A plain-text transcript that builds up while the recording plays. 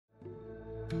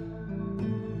It's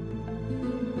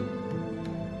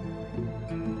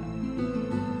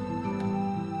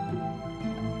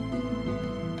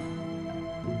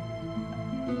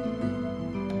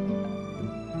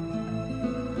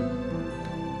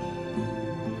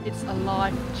a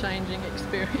life-changing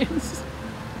experience.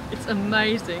 It's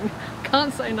amazing.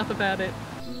 Can't say enough about it.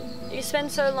 You spend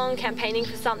so long campaigning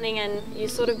for something and you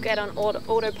sort of get on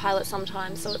autopilot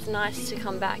sometimes, so it's nice to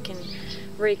come back and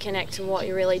reconnect to what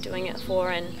you're really doing it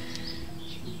for. And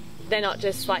they're not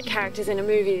just like characters in a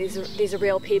movie, these are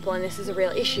real people and this is a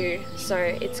real issue. So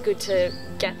it's good to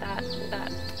get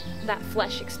that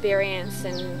flesh experience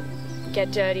and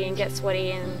get dirty and get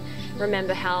sweaty and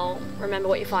remember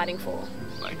what you're fighting for.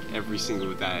 Like every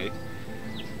single day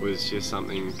was just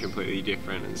something completely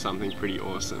different and something pretty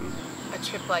awesome. A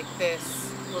trip like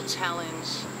this will challenge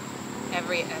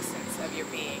every essence of your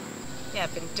being. Yeah,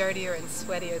 I've been dirtier and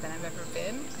sweatier than I've ever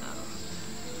been,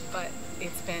 but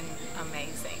it's been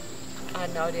amazing. I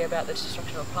had no idea about the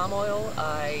destruction of palm oil.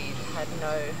 I had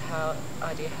no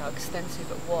idea how extensive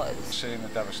it was. Seeing the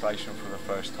devastation for the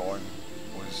first time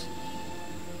was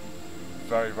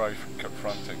very, very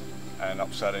confronting and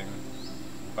upsetting,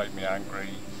 made me angry.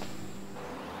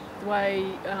 The way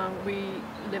we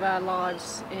live our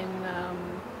lives in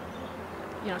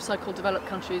so-called developed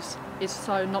countries is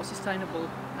so not sustainable,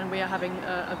 and we are having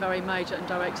a very major and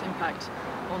direct impact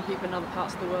on people in other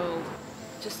parts of the world.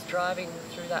 Just driving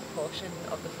through that portion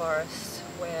of the forest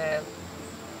where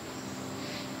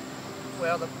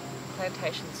all the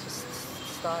plantations just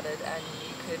started, and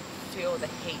you could feel the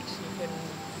heat, you can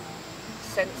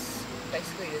sense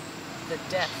basically the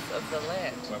death of the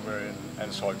land. When we were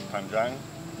inside Panjang,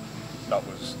 that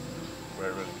was where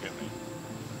it really hit me.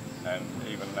 And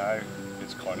even now,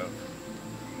 it's kind of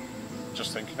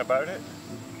just thinking about it.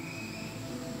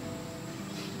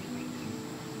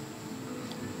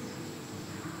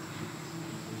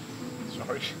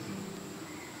 Sorry.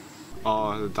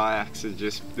 Oh, the Dayaks are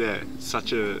just, they're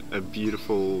such a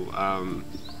beautiful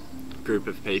group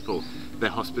of people.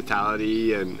 Their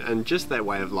hospitality and just their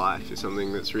way of life is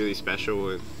something that's really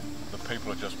special. And the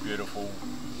people are just beautiful.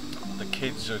 The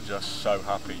kids are just so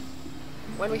happy.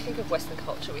 When we think of Western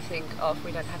culture, we think, oh, if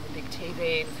we don't have a big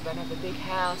TV, if we don't have a big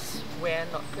house, we're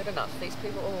not good enough. These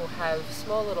people all have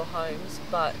small little homes,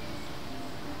 but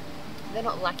they're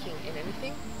not lacking in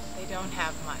anything. They don't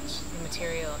have much in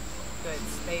material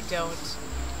goods. They don't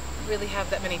really have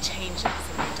that many changes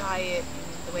in their diet,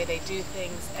 in the way they do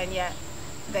things, and yet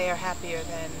they are happier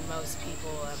than most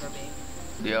people will ever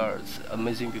be. They are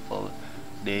amazing people.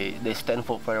 They stand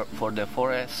for the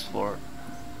forest, for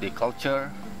the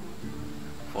culture,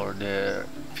 for their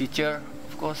future,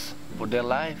 of course, for their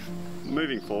life.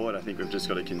 Moving forward, I think we've just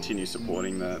got to continue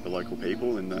supporting the local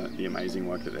people and the amazing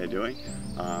work that they're doing.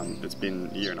 It's been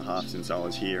a year and a half since I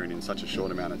was here, and in such a short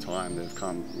amount of time they've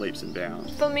come leaps and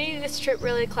bounds. For me, this trip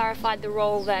really clarified the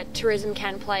role that tourism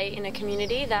can play in a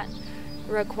community that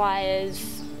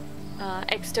requires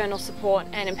external support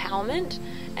and empowerment,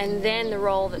 and then the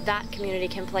role that that community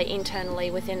can play internally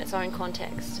within its own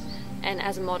context and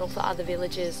as a model for other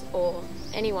villages or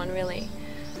anyone really.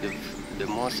 The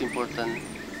most important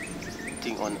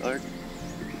thing on earth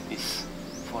is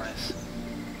forest.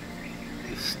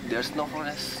 If there's no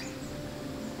forest,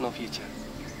 no future.